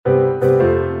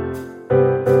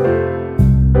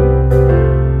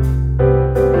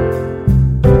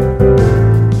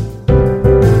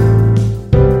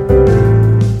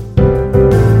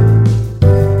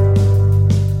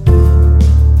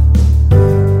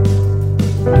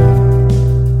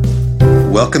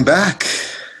Welcome back.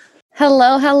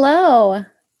 Hello, hello.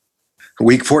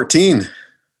 Week 14.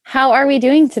 How are we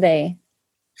doing today?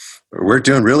 We're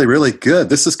doing really, really good.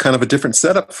 This is kind of a different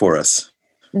setup for us.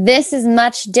 This is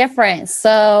much different.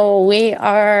 So we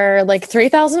are like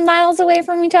 3,000 miles away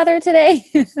from each other today.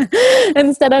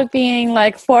 Instead of being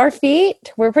like 4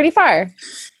 feet, we're pretty far.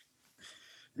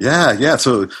 Yeah.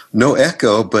 So no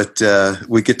echo, but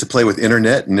we get to play with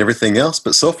internet and everything else.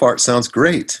 But so far, it sounds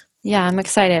great. Yeah, I'm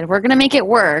excited. We're going to make it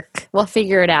work. We'll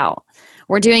figure it out.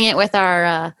 We're doing it with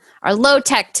our low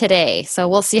tech today. So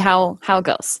we'll see how it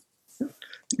goes.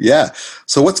 Yeah.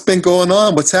 So what's been going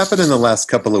on? What's happened in the last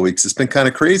couple of weeks? It's been kind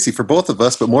of crazy for both of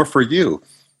us, but more for you.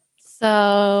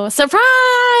 So, surprise!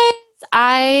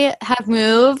 I have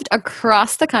moved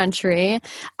across the country.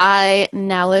 I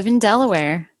now live in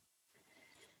Delaware.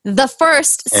 The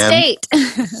first state.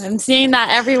 I'm seeing that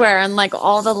everywhere on like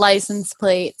all the license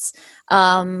plates.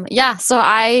 So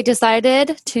I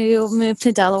decided to move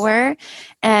to Delaware,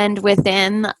 and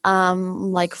within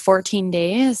like 14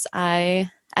 days, I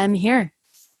am here.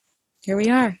 Here we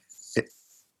are.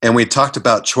 And we talked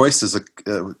about choices,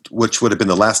 which would have been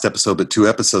the last episode, but 2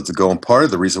 episodes ago. And part of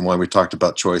the reason why we talked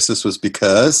about choices was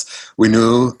because we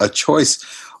knew a choice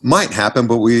might happen,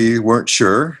 but we weren't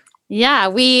sure. Yeah,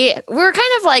 we were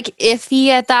kind of like iffy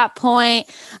at that point.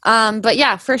 But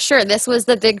yeah, for sure, this was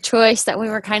the big choice that we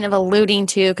were kind of alluding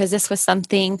to, because this was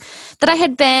something that I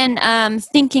had been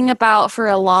thinking about for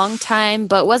a long time,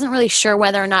 but wasn't really sure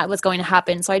whether or not it was going to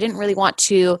happen. So I didn't really want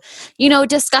to,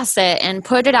 discuss it and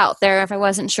put it out there if I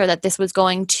wasn't sure that this was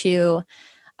going to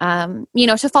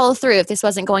to follow through, if this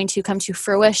wasn't going to come to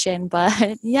fruition.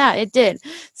 But yeah, it did.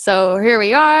 So here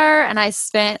we are. And I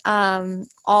spent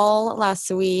all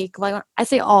last week, like I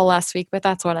say all last week, but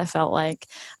that's what I felt like,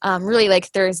 really like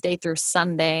Thursday through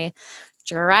Sunday,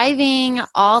 driving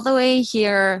all the way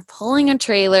here, pulling a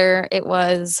trailer. It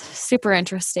was super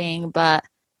interesting, but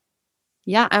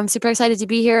yeah, I'm super excited to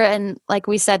be here. And like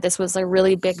we said, this was a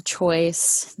really big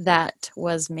choice that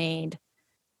was made.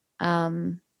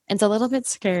 It's a little bit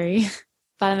scary,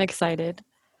 but I'm excited.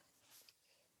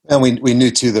 And we knew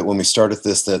too that when we started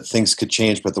this that things could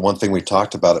change, but the one thing we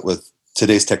talked about it with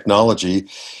today's technology,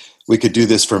 we could do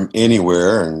this from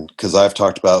anywhere. And because I've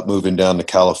talked about moving down to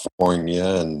California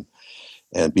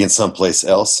and being someplace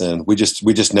else, and we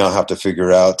just now have to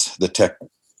figure out the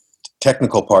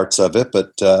technical parts of it.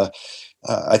 But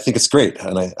I think it's great,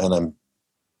 and I'm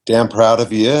damn proud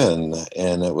of you.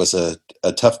 And it was a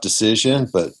tough decision,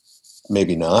 but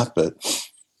maybe not. But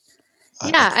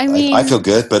yeah, I feel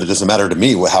good, but it doesn't matter to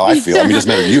me how I feel. I mean, it doesn't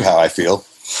matter to you how I feel.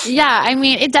 Yeah, I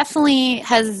mean, it definitely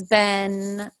has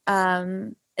been,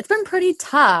 it's been pretty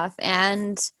tough,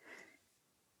 and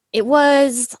it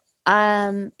was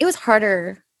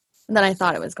harder than I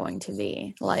thought it was going to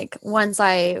be. Like once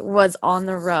I was on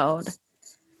the road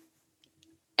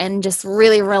and just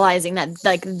really realizing that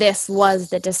like this was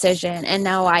the decision, and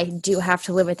now I do have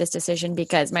to live with this decision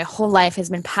because my whole life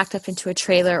has been packed up into a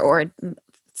trailer, or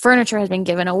furniture has been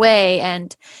given away.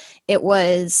 And it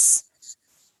was,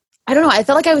 I don't know, I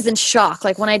felt like I was in shock.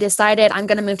 Like when I decided I'm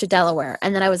going to move to Delaware,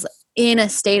 and then I was in a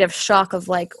state of shock of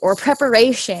like, or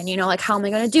preparation, like how am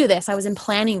I going to do this? I was in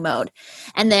planning mode.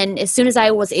 And then as soon as I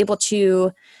was able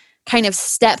to kind of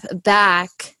step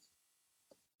back,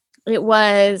 it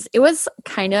was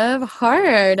kind of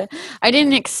hard. I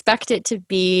didn't expect it to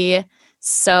be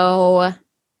so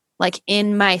like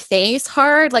in my face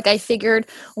hard. Like I figured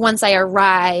once I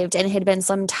arrived and it had been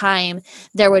some time,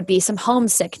 there would be some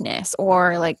homesickness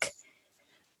or like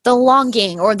the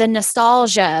longing or the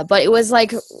nostalgia. But it was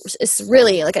like, it's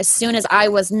really like as soon as I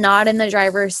was not in the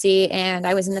driver's seat and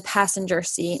I was in the passenger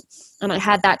seat and I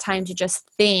had that time to just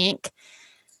think,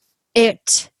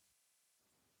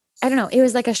 I don't know, it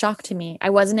was like a shock to me.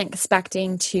 I wasn't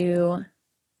expecting to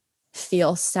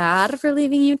feel sad for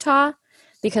leaving Utah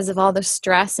because of all the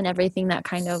stress and everything that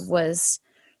kind of was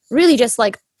really just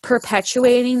like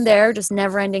perpetuating there, just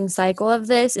never ending cycle of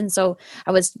this. And so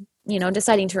I was,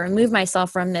 deciding to remove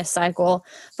myself from this cycle,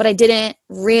 but I didn't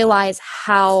realize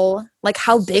how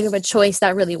big of a choice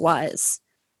that really was.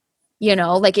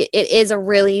 Like it is a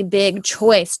really big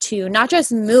choice to not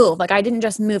just move. Like I didn't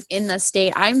just move in the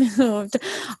state. I moved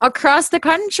across the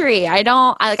country. I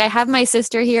have my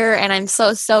sister here, and I'm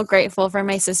so, so grateful for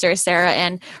my sister, Sarah,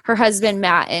 and her husband,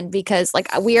 Matt. And because like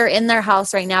we are in their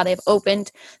house right now, they've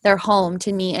opened their home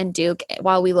to me and Duke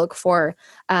while we look for,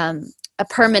 a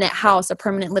permanent house, a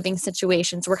permanent living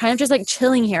situation. So we're kind of just like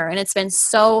chilling here, and it's been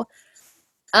so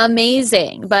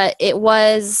amazing. But it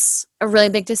was a really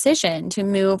big decision to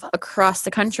move across the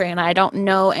country, and I don't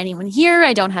know anyone here.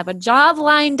 I don't have a job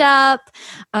lined up.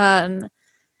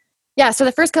 Yeah, so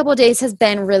the first couple of days has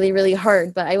been really, really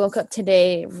hard, but I woke up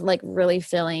today like really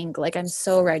feeling like I'm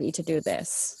so ready to do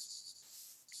this.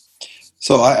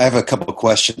 So I have a couple of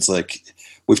questions. Like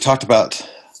we've talked about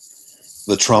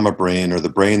the trauma brain or the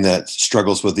brain that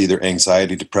struggles with either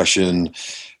anxiety, depression.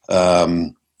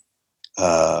 Um,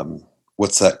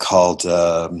 what's that called?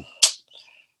 I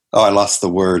lost the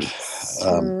word.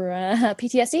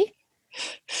 PTSD?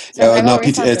 No, Survival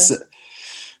it's responsive.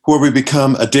 where we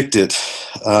become addicted.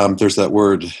 There's that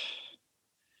word.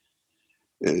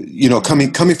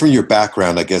 Coming from your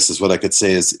background, I guess is what I could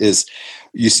say is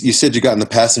you said you got in the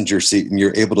passenger seat and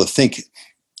you're able to think.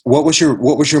 What was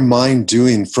your mind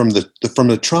doing from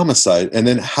the trauma side, and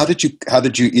then how did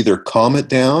you either calm it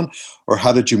down, or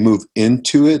how did you move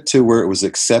into it to where it was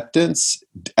acceptance?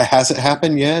 Has it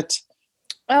happened yet?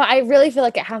 Oh, I really feel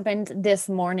like it happened this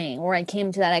morning where I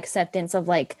came to that acceptance of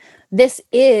like, this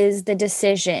is the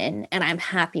decision and I'm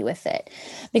happy with it.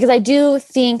 Because I do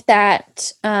think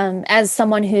that as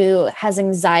someone who has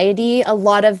anxiety, a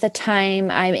lot of the time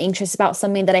I'm anxious about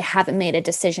something that I haven't made a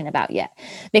decision about yet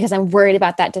because I'm worried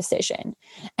about that decision.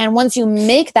 And once you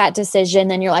make that decision,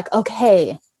 then you're like,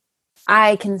 okay,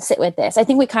 I can sit with this. I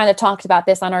think we kind of talked about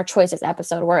this on our choices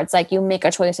episode where it's like you make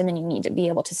a choice and then you need to be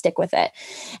able to stick with it.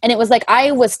 And it was like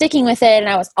I was sticking with it and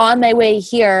I was on my way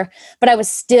here, but I was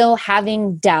still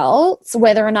having doubts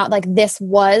whether or not like this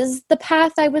was the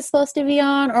path I was supposed to be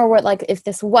on, or what, like if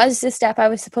this was the step I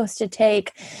was supposed to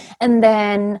take. And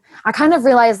then I kind of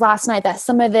realized last night that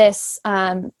some of this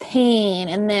pain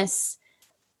and this,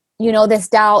 this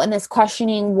doubt and this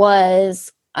questioning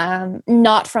was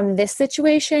not from this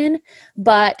situation,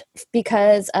 but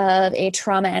because of a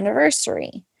trauma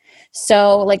anniversary.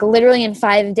 So, like, literally in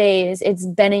 5 days, it's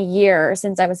been a year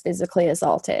since I was physically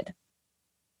assaulted.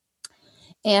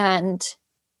 And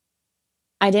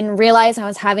I didn't realize I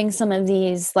was having some of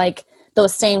these, like,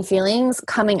 those same feelings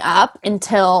coming up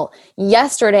until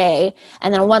yesterday.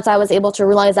 And then once I was able to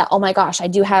realize that, oh my gosh, I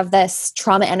do have this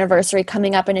trauma anniversary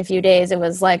coming up in a few days, it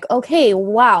was like, okay,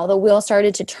 wow, the wheel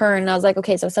started to turn. And I was like,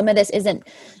 okay, so some of this isn't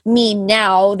me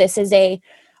now. This is a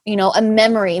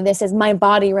memory. This is my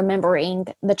body remembering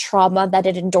the trauma that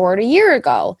it endured a year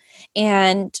ago.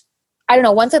 And I don't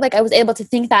know, once I was able to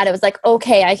think that, it was like,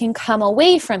 okay, I can come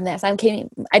away from this. I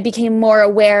became more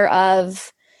aware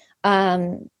of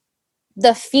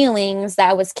the feelings that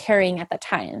I was carrying at the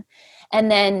time.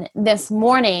 And then this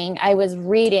morning I was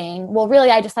reading, well, really,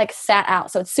 I just like sat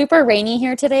out. So it's super rainy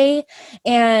here today.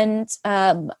 And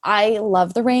I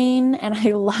love the rain and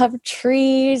I love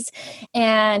trees.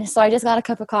 And so I just got a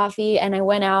cup of coffee and I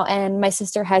went out, and my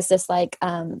sister has this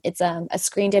it's a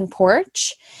screened in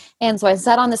porch. And so I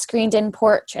sat on the screened in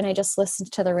porch and I just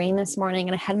listened to the rain this morning,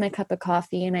 and I had my cup of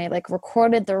coffee and I like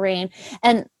recorded the rain.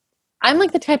 And I'm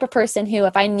like the type of person who,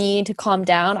 if I need to calm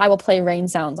down, I will play rain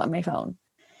sounds on my phone.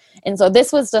 And so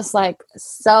this was just like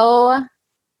so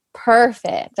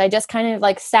perfect. I just kind of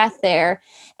like sat there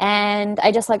and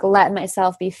I just like let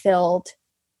myself be filled.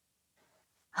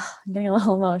 I'm getting a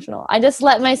little emotional. I just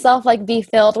let myself like be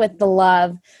filled with the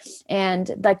love and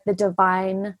like the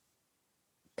divine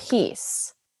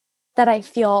peace that I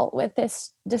feel with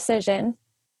this decision.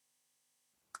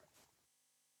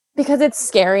 Because it's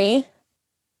scary,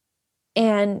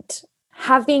 and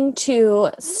having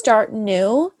to start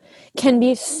new can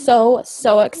be so,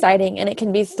 so exciting, and it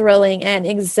can be thrilling and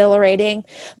exhilarating,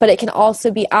 but it can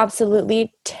also be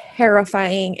absolutely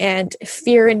terrifying and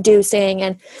fear-inducing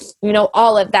and,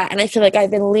 all of that. And I feel like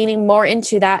I've been leaning more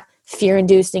into that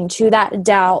fear-inducing, to that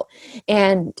doubt.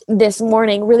 And this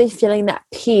morning, really feeling that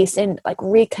peace and like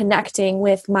reconnecting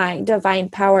with my divine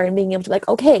power and being able to like,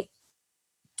 okay,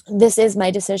 this is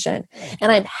my decision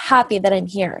and I'm happy that I'm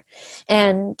here.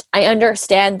 And I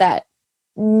understand that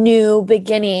new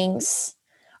beginnings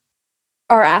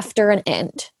are after an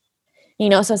end,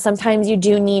 so sometimes you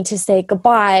do need to say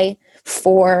goodbye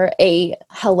for a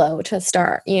hello to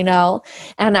start,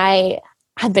 and I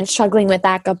had been struggling with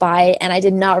that goodbye, and I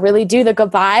did not really do the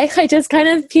goodbye. I just kind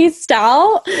of peaced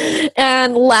out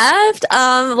and left.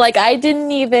 Like I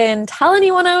didn't even tell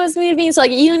anyone I was leaving. So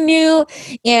like you knew,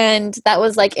 and that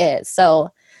was like it.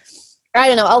 So I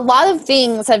don't know. A lot of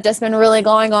things have just been really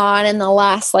going on in the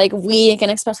last like week,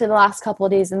 and especially the last couple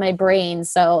of days in my brain.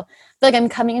 So I feel like I'm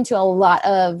coming into a lot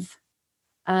of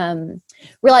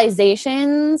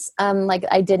realizations. Like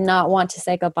I did not want to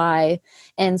say goodbye,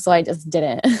 and so I just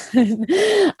didn't.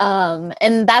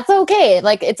 And that's okay.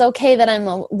 Like it's okay that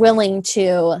I'm willing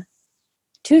to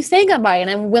say goodbye, and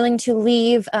I'm willing to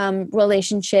leave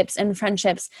relationships and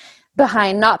friendships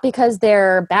behind, not because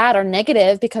they're bad or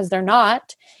negative, because they're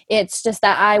not. It's just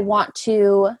that I want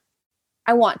to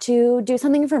do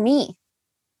something for me.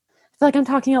 feel like I'm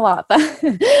talking a lot, but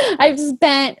I've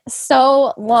spent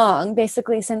so long,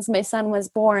 basically since my son was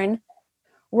born,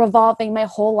 revolving my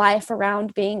whole life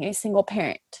around being a single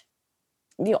parent.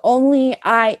 The only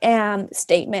I am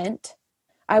statement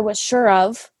I was sure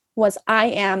of was I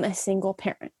am a single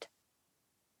parent.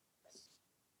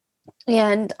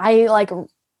 And I like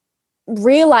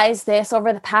realized this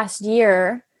over the past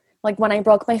year, like when I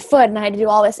broke my foot and I had to do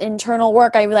all this internal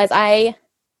work, I realized I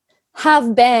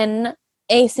have been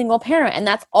a single parent, and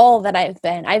that's all that I've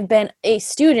been. I've been a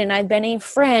student, I've been a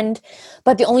friend,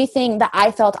 but the only thing that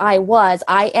I felt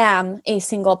I am a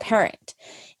single parent.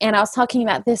 And I was talking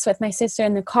about this with my sister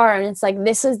in the car, and it's like,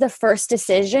 this is the first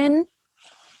decision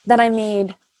that I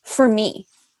made for me,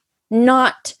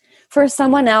 not for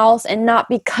someone else and not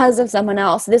because of someone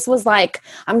else. This was like,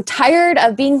 I'm tired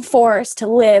of being forced to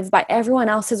live by everyone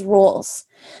else's rules.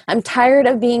 I'm tired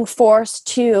of being forced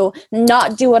to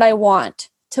not do what I want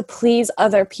to please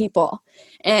other people.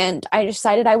 And I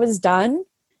decided I was done.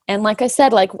 And like I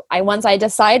said, once I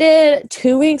decided,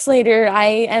 2 weeks later, I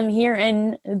am here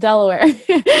in Delaware.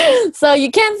 So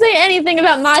you can't say anything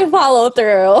about my follow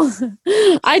through.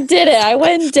 I did it. I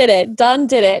went and did it. Done,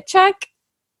 did it. Check.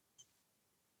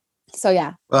 So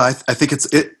yeah. Well, I think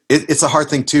it's a hard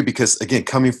thing too, because again,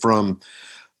 coming from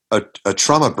a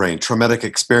trauma brain, traumatic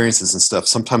experiences and stuff,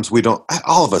 sometimes we don't,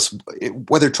 all of us,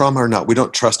 whether trauma or not, we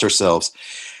don't trust ourselves.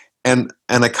 And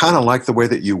I kind of like the way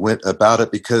that you went about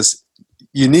it, because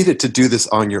you needed to do this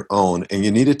on your own, and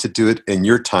you needed to do it in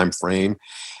your time frame.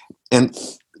 And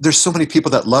there's so many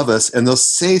people that love us, and they'll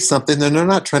say something and they're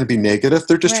not trying to be negative.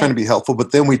 They're just trying to be helpful,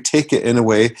 but then we take it in a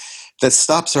way that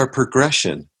stops our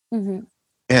progression. Mm-hmm.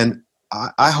 And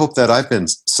I hope that I've been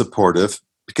supportive,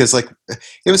 because like,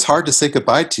 it was hard to say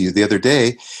goodbye to you the other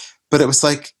day, but it was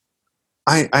like,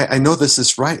 I know this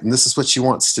is right, and this is what she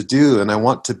wants to do, and I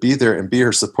want to be there and be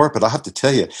her support. But I have to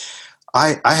tell you,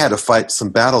 I had to fight some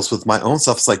battles with my own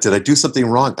self. It's like, did I do something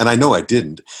wrong? And I know I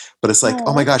didn't, but it's like,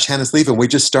 oh my gosh, Hannah's leaving. We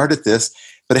just started this,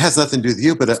 but it has nothing to do with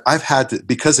you. But I've had to,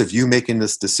 because of you making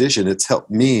this decision, it's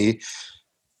helped me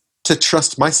to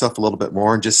trust myself a little bit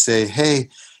more and just say, hey,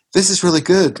 this is really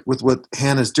good with what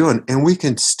Hannah's doing, and we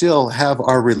can still have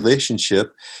our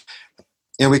relationship,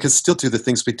 and we can still do the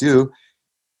things we do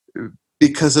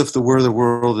because of where the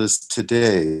world is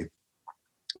today.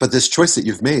 But this choice that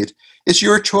you've made is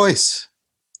your choice.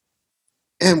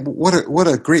 And what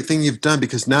a great thing you've done,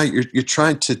 because now you're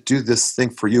trying to do this thing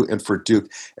for you and for Duke,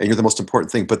 and you're the most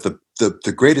important thing. But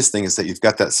the greatest thing is that you've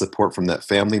got that support from that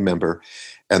family member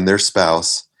and their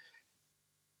spouse.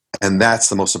 And that's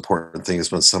the most important thing,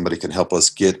 is when somebody can help us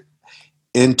get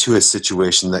into a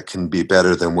situation that can be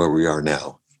better than where we are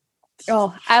now.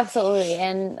 Oh, absolutely.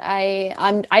 And I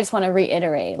just want to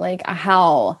reiterate like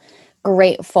how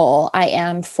grateful I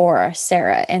am for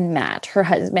Sarah and Matt, her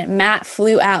husband. Matt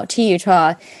flew out to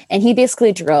Utah, and he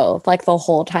basically drove like the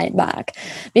whole time back,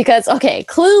 because, okay,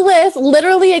 clueless,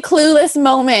 literally a clueless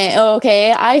moment.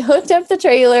 Okay. I hooked up the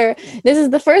trailer. This is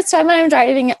the first time I'm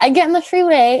driving. I get in the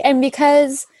freeway, and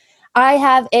because I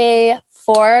have a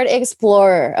Ford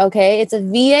Explorer, okay? It's a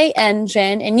V8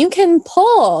 engine, and you can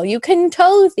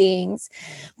tow things.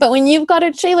 But when you've got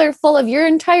a trailer full of your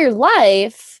entire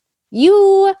life,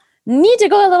 you need to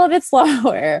go a little bit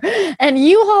slower. And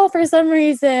U-Haul, for some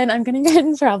reason, I'm going to get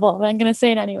in trouble, but I'm going to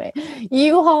say it anyway.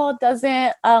 U-Haul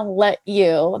doesn't let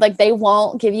you, like, they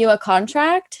won't give you a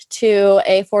contract to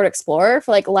a Ford Explorer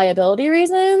for like liability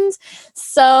reasons.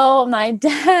 So my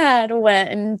dad went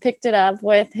and picked it up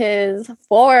with his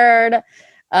Ford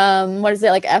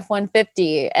like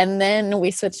F-150, and then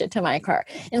we switched it to my car.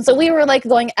 And so we were like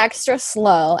going extra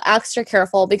slow, extra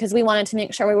careful, because we wanted to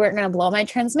make sure we weren't going to blow my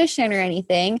transmission or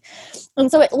anything.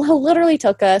 And so it literally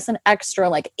took us an extra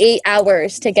like 8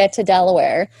 hours to get to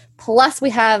Delaware. Plus we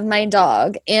have my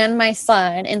dog and my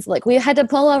son. And so like we had to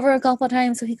pull over a couple of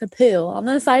times so he could poo on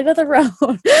the side of the road.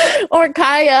 Or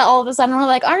Kaya, all of a sudden we're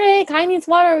like, all right, Kaya needs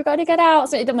water. We got to get out.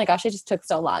 So oh my gosh, it just took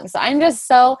so long. So I'm just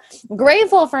so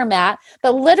grateful for Matt.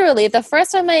 But literally the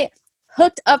first time I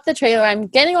hooked up the trailer, I'm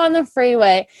getting on the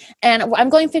freeway and I'm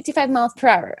going 55 miles per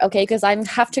hour. Okay. Cause I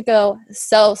have to go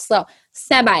so slow.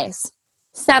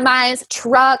 Semis,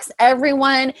 trucks,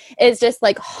 everyone is just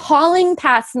like hauling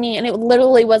past me. And it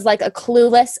literally was like a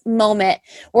clueless moment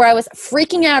where I was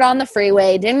freaking out on the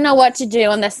freeway, didn't know what to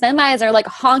do. And the semis are like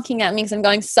honking at me because I'm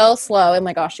going so slow. Oh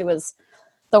my gosh, it was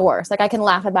the worst. Like I can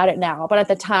laugh about it now, but at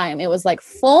the time it was like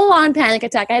full on panic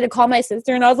attack. I had to call my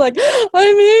sister and I was like,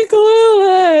 I'm in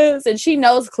Clueless. And she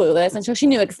knows Clueless. And so she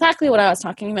knew exactly what I was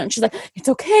talking about. And she's like, it's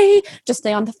okay. Just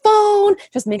stay on the phone.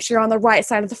 Just make sure you're on the right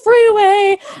side of the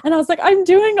freeway. And I was like, I'm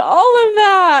doing all of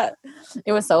that.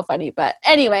 It was so funny. But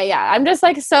anyway, yeah, I'm just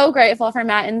like so grateful for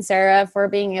Matt and Sarah for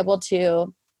being able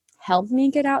to help me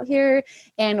get out here.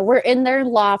 And we're in their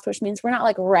loft, which means we're not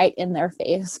like right in their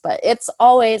face, but it's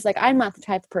always like, I'm not the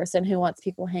type of person who wants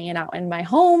people hanging out in my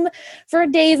home for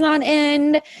days on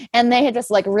end. And they had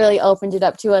just like really opened it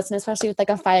up to us, and especially with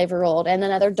like a 5-year-old and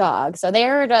another dog. So they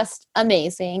are just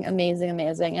amazing, amazing,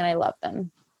 amazing. And I love them.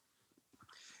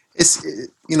 It's,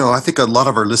 I think a lot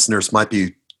of our listeners might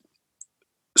be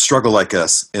struggle like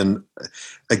us. And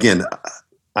again,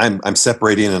 I'm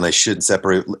separating and I shouldn't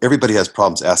separate. Everybody has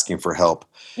problems asking for help.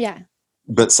 Yeah.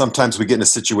 But sometimes we get in a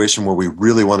situation where we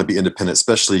really want to be independent,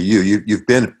 especially you've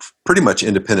been pretty much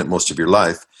independent most of your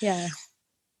life. Yeah.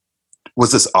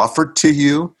 Was this offered to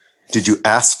you? Did you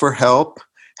ask for help?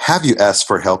 Have you asked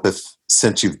for help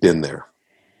since you've been there?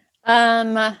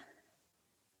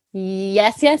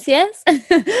 Yes.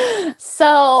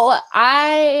 So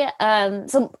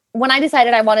so when I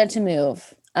decided I wanted to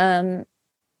move,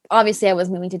 obviously I was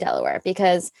moving to Delaware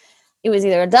because it was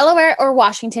either Delaware or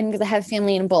Washington because I have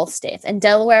family in both states, and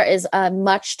Delaware is a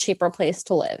much cheaper place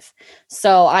to live.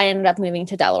 So I ended up moving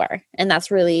to Delaware, and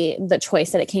that's really the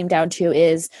choice that it came down to.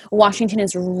 Is Washington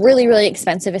is really, really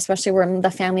expensive, especially where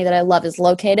the family that I love is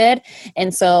located.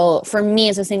 And so for me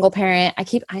as a single parent,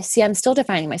 I'm still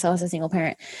defining myself as a single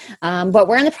parent, but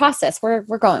we're in the process. We're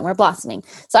growing, we're blossoming.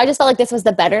 So I just felt like this was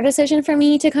the better decision for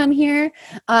me to come here.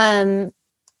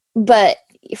 But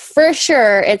for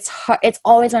sure, it's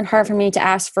always been hard for me to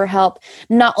ask for help,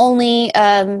 not only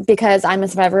because I'm a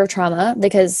survivor of trauma,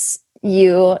 because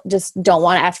you just don't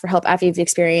want to ask for help after you've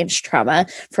experienced trauma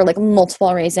for like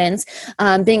multiple reasons.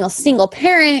 Being a single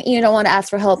parent, you don't want to ask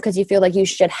for help because you feel like you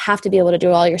should have to be able to do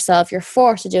it all yourself. You're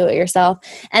forced to do it yourself.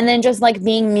 And then just like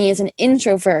being me as an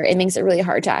introvert, it makes it really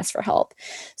hard to ask for help.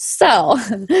 So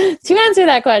to answer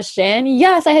that question,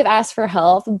 yes, I have asked for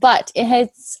help, but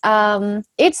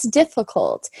it's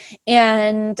difficult.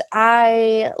 And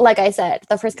like I said,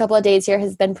 the first couple of days here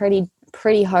has been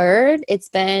pretty hard. It's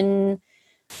been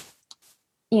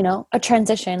a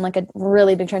transition, like a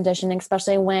really big transition,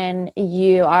 especially when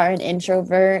you are an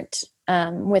introvert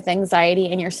with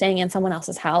anxiety and you're staying in someone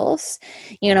else's house.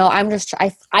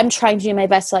 I'm trying to do my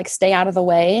best to like stay out of the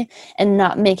way and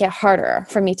not make it harder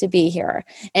for me to be here.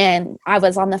 And I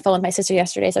was on the phone with my sister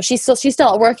yesterday, so she's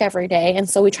still at work every day, and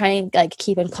so we try and like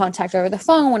keep in contact over the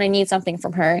phone when I need something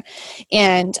from her.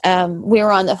 And we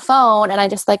were on the phone, and I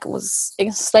just like was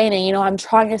explaining, I'm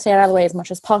trying to stay out of the way as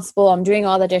much as possible. I'm doing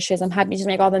all the dishes. I'm happy to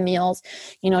make all the meals.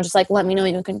 Just like let me know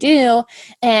what you can do.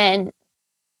 And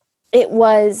it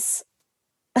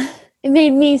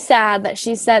made me sad that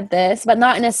she said this, but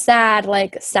not in a sad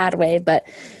way. But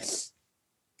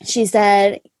she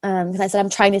said, because I said, I'm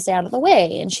trying to stay out of the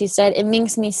way. And she said, it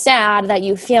makes me sad that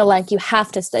you feel like you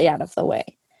have to stay out of the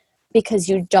way because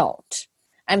you don't.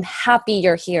 I'm happy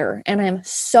you're here. And I'm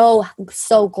so,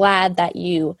 so glad that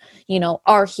you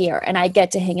are here and I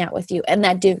get to hang out with you and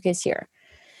that Duke is here,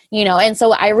 And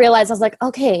so I realized, I was like,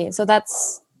 okay, so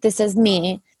this is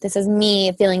me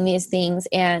feeling these things.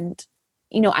 And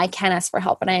I can ask for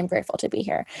help, and I am grateful to be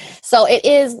here. So it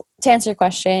is, to answer your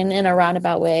question in a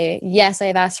roundabout way, yes,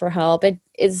 I've asked for help. It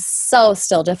is so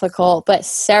still difficult, but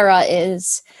Sarah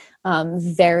is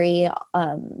very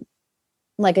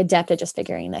like adept at just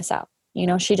figuring this out.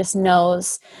 She just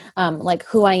knows like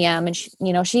who I am, and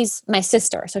she's my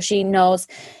sister, so she knows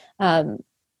how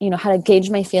to gauge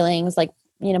my feelings, like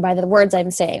by the words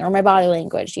I'm saying or my body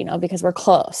language, because we're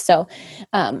close. So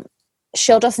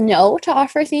she'll just know to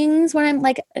offer things when I'm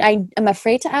like, I'm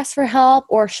afraid to ask for help,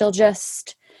 or she'll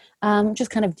just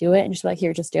kind of do it and just be like,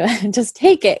 here, just do it and just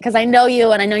take it. Cause I know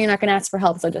you and I know you're not going to ask for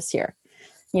help. So just here,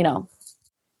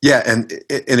 Yeah. And do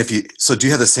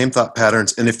you have the same thought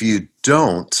patterns? And if you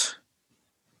don't,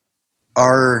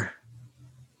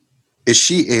 is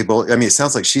she able, it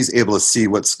sounds like she's able to see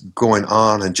what's going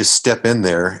on and just step in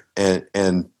there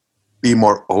and be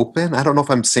more open. I don't know if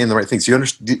I'm saying the right things.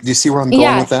 Do you see where I'm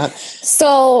going with that?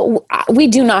 So we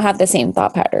do not have the same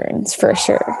thought patterns for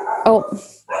sure. Oh,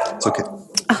 it's okay.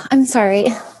 Oh, I'm sorry.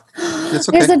 It's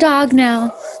okay. There's a dog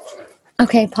now.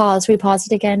 Okay, pause. We pause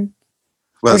it again.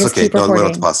 Well, it's okay. No, we don't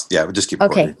have to pause. Yeah, we'll just keep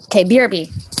recording. Okay,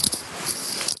 BRB.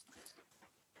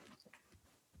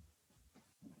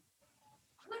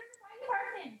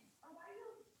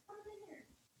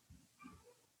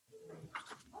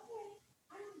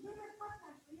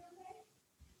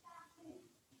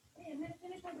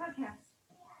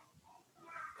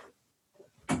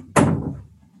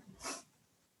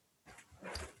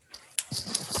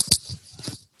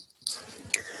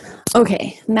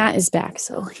 Okay, Matt is back,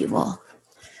 so he will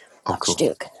watch cool.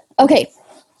 Duke. Okay.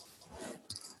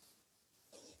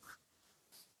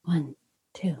 1,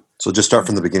 2. So just start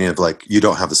from the beginning of like, you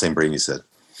don't have the same brain you said.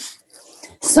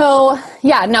 So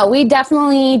yeah, no, we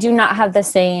definitely do not have the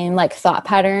same like thought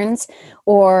patterns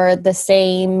or the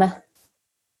same,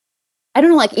 I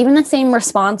don't know, like even the same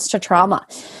response to trauma.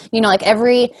 You know, like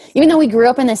even though we grew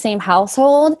up in the same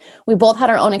household, we both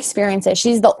had our own experiences.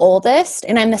 She's the oldest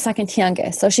and I'm the second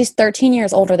youngest. So she's 13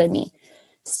 years older than me.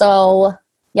 So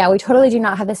yeah, we totally do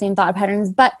not have the same thought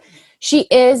patterns, but she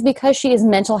is, because she is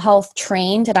mental health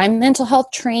trained and I'm mental health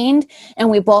trained,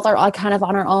 and we both are all kind of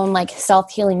on our own like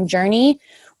self-healing journey.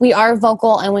 We are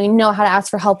vocal and we know how to ask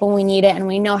for help when we need it, and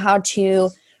we know how to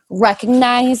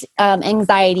recognize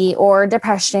anxiety or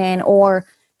depression or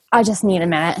I just need a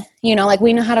minute. You know, like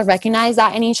we know how to recognize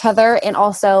that in each other, and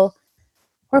also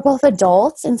we're both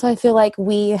adults, and so I feel like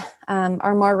we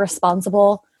are more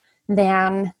responsible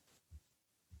than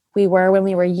we were when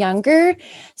we were younger.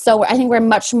 So I think we're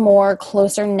much more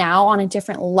closer now on a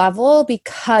different level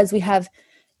because we have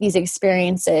these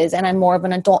experiences, and I'm more of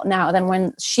an adult now than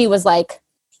when she was like,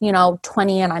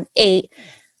 20 and I'm 8.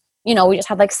 We just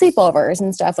had like sleepovers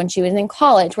and stuff when she was in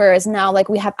college. Whereas now, like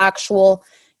we have actual,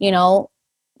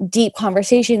 deep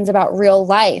conversations about real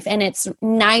life. And it's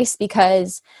nice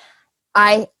because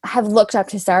I have looked up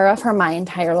to Sarah for my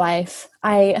entire life.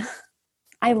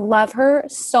 I love her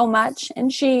so much,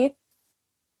 and she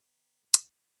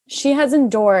has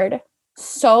endured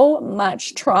so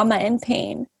much trauma and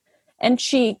pain, and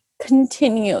she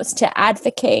continues to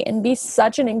advocate and be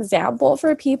such an example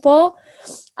for people.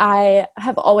 I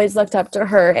have always looked up to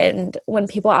her, and when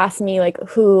people ask me like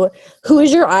who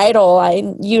is your idol,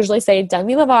 I usually say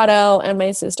Demi Lovato and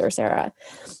my sister Sarah,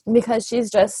 because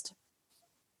she's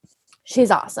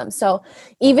awesome. So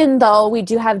even though we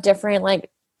do have different like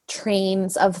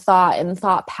trains of thought and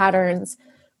thought patterns,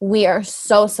 we are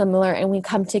so similar, and we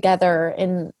come together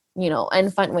in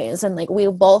fun ways. And like we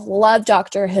both love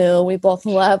Doctor Who, we both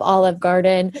love Olive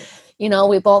Garden,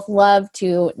 we both love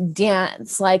to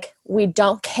dance. Like we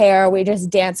don't care, we just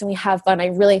dance and we have fun. I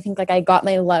really think like I got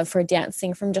my love for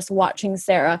dancing from just watching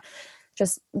Sarah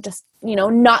just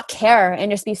not care and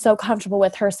just be so comfortable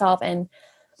with herself. And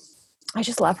I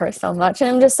just love her so much, and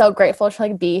I'm just so grateful to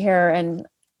like be here, and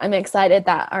I'm excited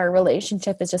that our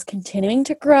relationship is just continuing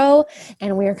to grow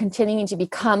and we are continuing to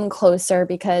become closer,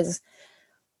 because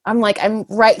I'm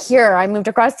right here. I moved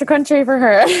across the country for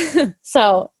her.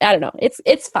 So I don't know.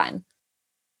 It's fun.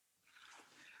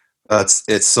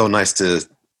 It's so nice to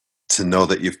know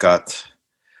that you've got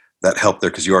that help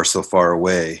there, because you are so far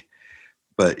away,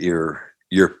 but you're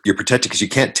protected because you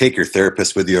can't take your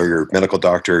therapist with you, or your medical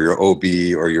doctor, or your OB,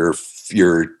 or your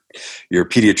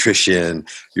pediatrician,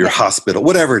 your hospital,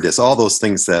 whatever it is, all those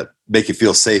things that make you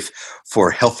feel safe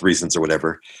for health reasons or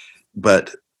whatever.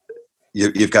 But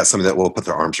you've got somebody that will put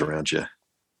their arms around you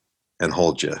and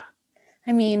hold you.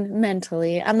 I mean,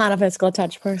 mentally, I'm not a physical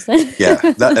touch person. Yeah.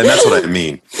 And that's what I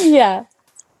mean. Yeah.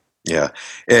 Yeah.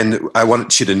 And I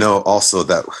wanted you to know also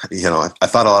that, I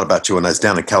thought a lot about you when I was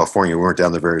down in California. We weren't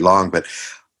down there very long, but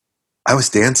I was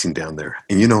dancing down there,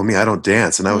 and you know me, I don't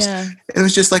dance. And it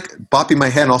was just like bopping my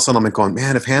head. And all of a sudden I'm going,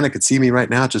 man, if Hannah could see me right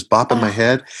now, just bopping my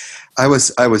head. I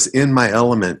was in my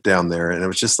element down there, and it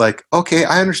was just like, okay,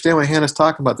 I understand what Hannah's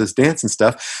talking about, this dance and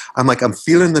stuff. I'm like, I'm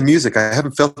feeling the music. I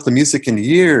haven't felt the music in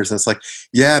years. And it's like,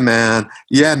 yeah, man.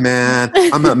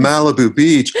 I'm at Malibu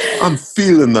Beach. I'm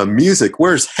feeling the music.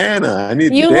 Where's Hannah? I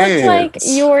need to dance. You look like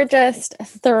you were just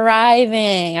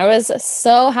thriving. I was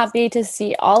so happy to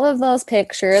see all of those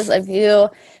pictures of you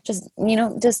just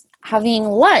having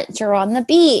lunch or on the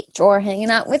beach or hanging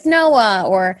out with Noah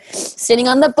or sitting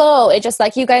on the boat. It's just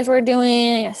like you guys were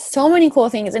doing so many cool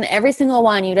things, and every single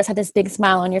one you just had this big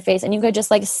smile on your face, and you could just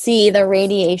like see the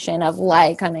radiation of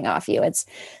light coming off you. It's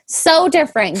so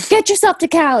different. Get yourself to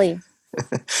Cali.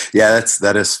 Yeah,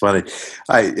 that is funny.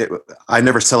 I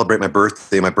never celebrate my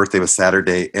birthday. My birthday was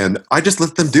Saturday, and I just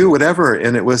let them do whatever.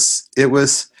 And it was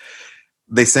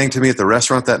they sang to me at the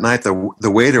restaurant that night.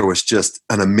 The waiter was just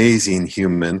an amazing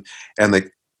human, and it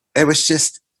was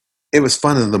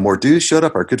fun. And the Mordews showed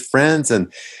up, our good friends,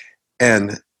 and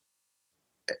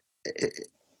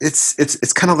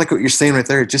it's kind of like what you're saying right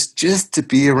there. Just to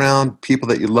be around people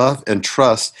that you love and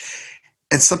trust.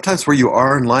 And sometimes where you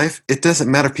are in life, it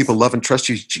doesn't matter if people love and trust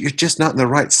you. You're just not in the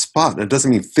right spot. And it doesn't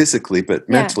mean physically, but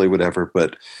mentally, whatever.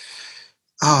 But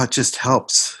it just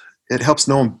helps. It helps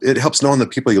knowing the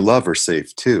people you love are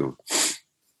safe too.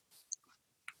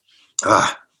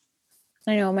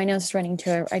 I know my nose is running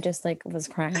too. I just like was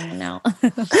crying and now.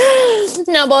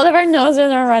 No, both of our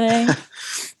noses are running.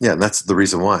 Yeah, and that's the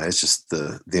reason why. It's just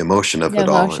the emotion of The it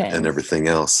all and emotion. everything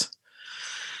else.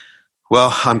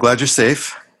 Well, I'm glad you're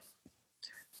safe.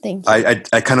 Thank you.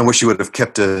 I kind of wish you would have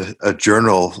kept a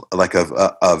journal, like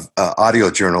a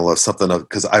audio journal of something,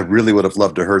 because I really would have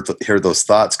loved to hear those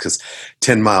thoughts. Because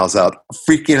 10 miles out,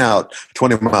 freaking out,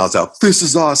 20 miles out, this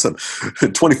is awesome.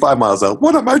 25 miles out,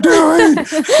 what am I doing?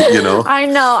 You know? I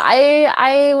know.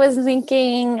 I was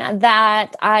thinking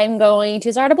that I'm going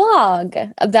to start a blog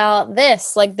about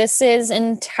this. Like this is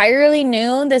entirely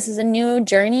new. This is a new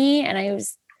journey, and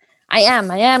I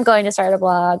am going to start a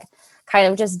blog, kind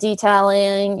of just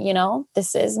detailing,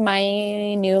 this is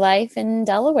my new life in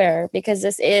Delaware, because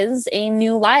this is a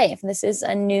new life. This is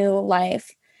a new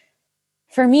life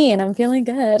for me, and I'm feeling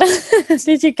good.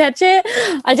 Did you catch it?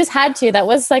 I just had to. That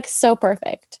was like so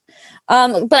perfect.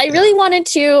 But I really wanted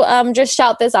to just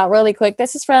shout this out really quick.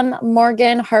 This is from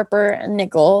Morgan Harper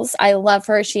Nichols. I love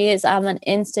her. She is an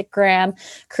Instagram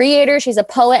creator. She's a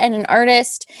poet and an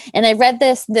artist. And I read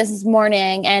this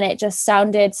morning, and it just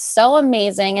sounded so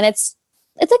amazing. And it's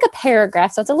like a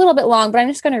paragraph, so it's a little bit long, but I'm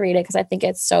just going to read it because I think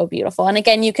it's so beautiful. And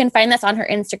again, you can find this on her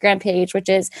Instagram page, which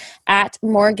is at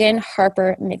Morgan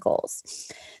Harper Nichols.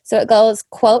 So it goes,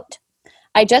 quote,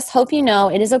 "I just hope you know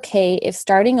it is okay if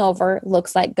starting over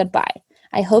looks like goodbye.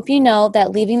 I hope you know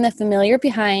that leaving the familiar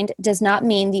behind does not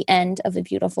mean the end of a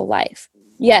beautiful life.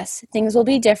 Yes, things will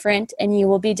be different, and you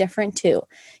will be different too.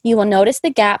 You will notice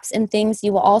the gaps in things.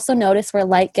 You will also notice where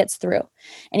light gets through.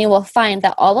 And you will find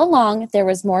that all along there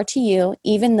was more to you,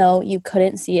 even though you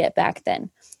couldn't see it back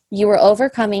then. You were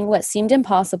overcoming what seemed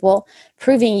impossible,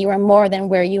 proving you were more than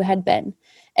where you had been.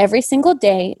 Every single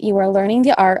day, you are learning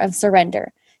the art of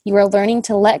surrender. You are learning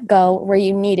to let go where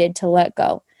you needed to let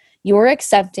go. You are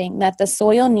accepting that the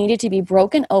soil needed to be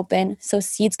broken open so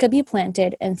seeds could be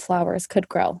planted and flowers could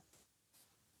grow.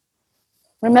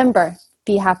 Remember,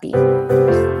 be happy."